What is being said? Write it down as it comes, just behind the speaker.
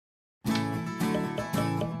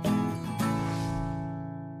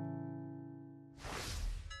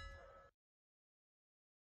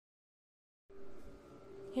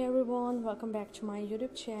Hey everyone, welcome back to my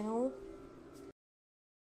YouTube channel.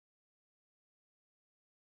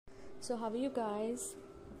 So how are you guys?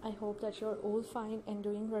 I hope that you're all fine and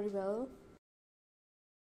doing very well.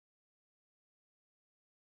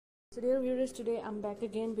 So dear viewers, today I'm back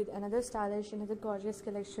again with another stylish, another gorgeous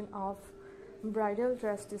collection of bridal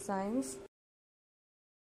dress designs.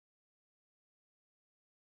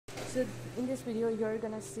 So in this video you're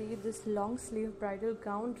gonna see this long sleeve bridal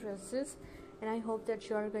gown dresses, and I hope that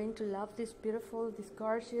you are going to love this beautiful, this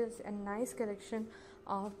gorgeous and nice collection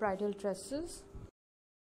of bridal dresses.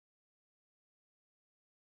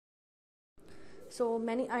 So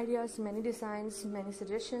many ideas, many designs, many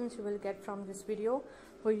suggestions you will get from this video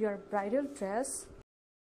for your bridal dress.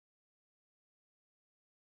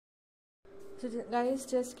 So guys,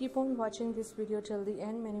 just keep on watching this video till the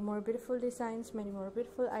end. Many more beautiful designs, many more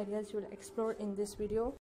beautiful ideas you will explore in this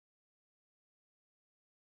video.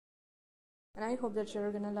 And I hope that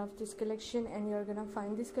you're gonna love this collection and you're gonna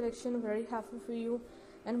find this collection very helpful for you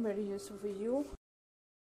and very useful for you.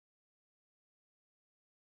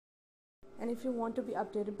 And if you want to be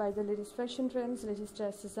updated by the latest fashion trends, latest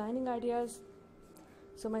dress designing ideas,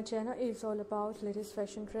 so my channel is all about latest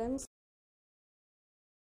fashion trends.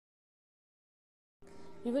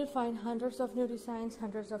 You will find hundreds of new designs,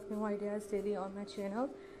 hundreds of new ideas daily on my channel.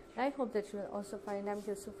 I hope that you will also find them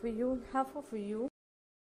useful for you, helpful for you.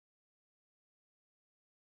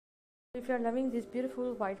 If you are loving these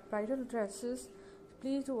beautiful white bridal dresses,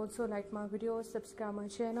 please do also like my videos, subscribe my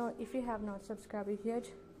channel if you have not subscribed yet.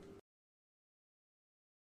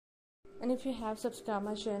 And if you have subscribed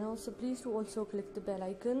my channel, so please do also click the bell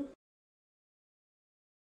icon.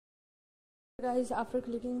 Guys, after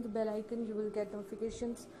clicking the bell icon you will get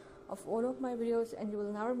notifications of all of my videos and you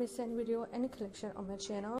will never miss any video, any collection on my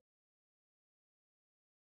channel.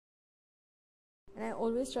 And I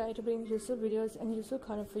always try to bring useful videos and useful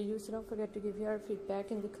content for you, so don't forget to give your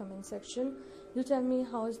feedback in the comment section. You tell me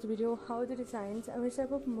how is the video, how are the designs, and which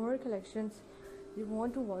type of more collections you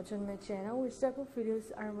want to watch on my channel, which type of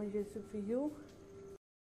videos are more useful for you.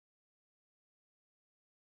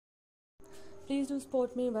 Please do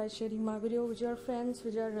support me by sharing my video with your friends,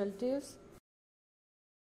 with your relatives.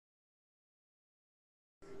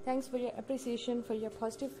 Thanks for your appreciation, for your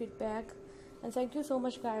positive feedback, and thank you so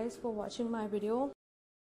much guys for watching my video.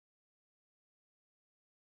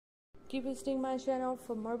 Keep visiting my channel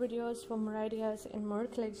for more videos, for more ideas and more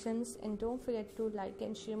collections, and don't forget to like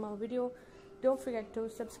and share my video. Don't forget to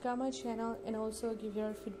subscribe my channel and also give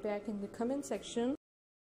your feedback in the comment section.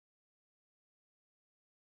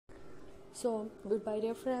 So goodbye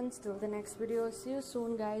dear friends, till the next video. See you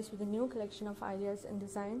soon guys with a new collection of ideas and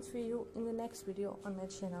designs for you in the next video on my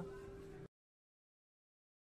channel.